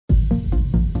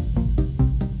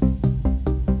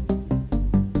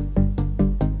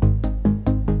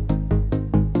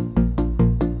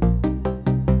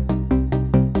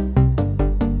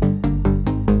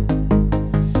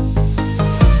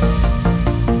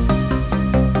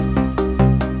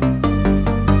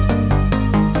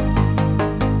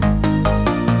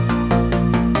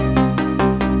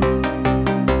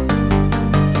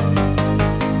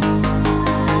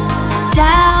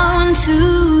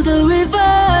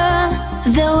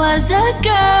There was a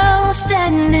girl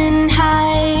standing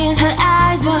high. Her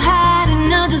eyes were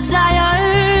hiding a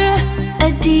desire,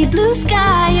 a deep blue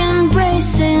sky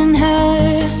embracing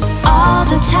her. All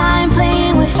the time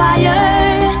playing with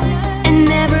fire, and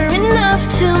never enough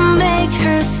to make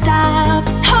her stop.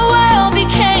 Her world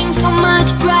became so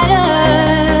much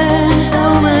brighter,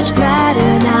 so much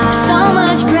brighter now, so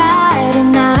much brighter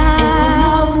now. And you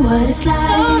know what it's like,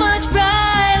 so much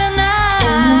brighter now.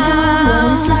 And you know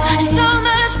what it's like, so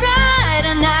much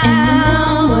brighter now. And you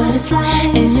know what it's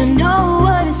like, and you know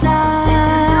what it's like.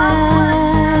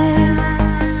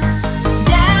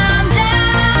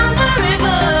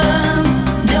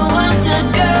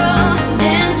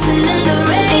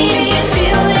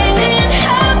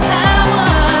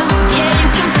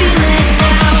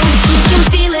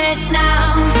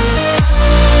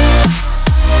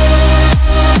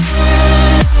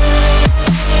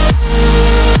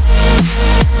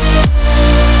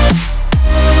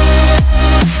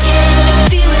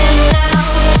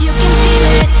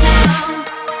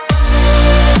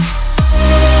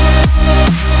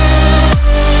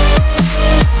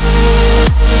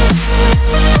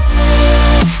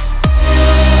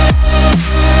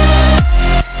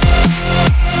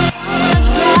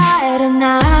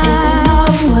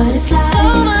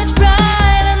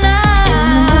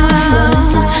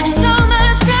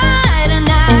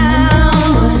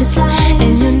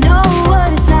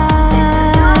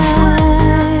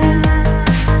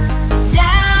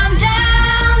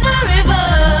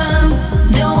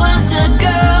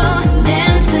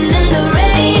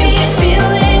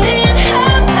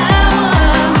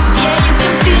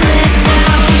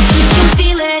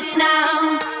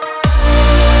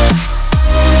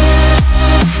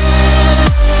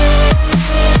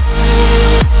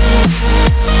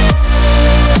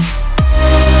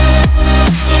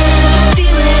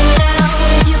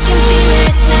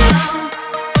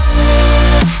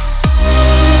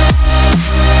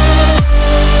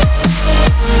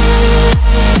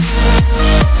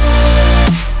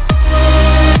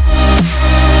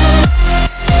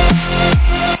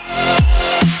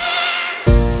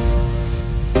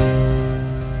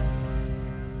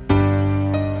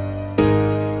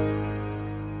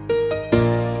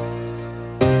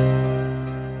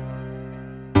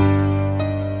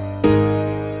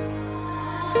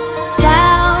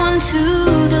 To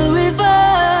the river,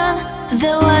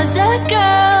 there was a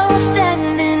girl standing.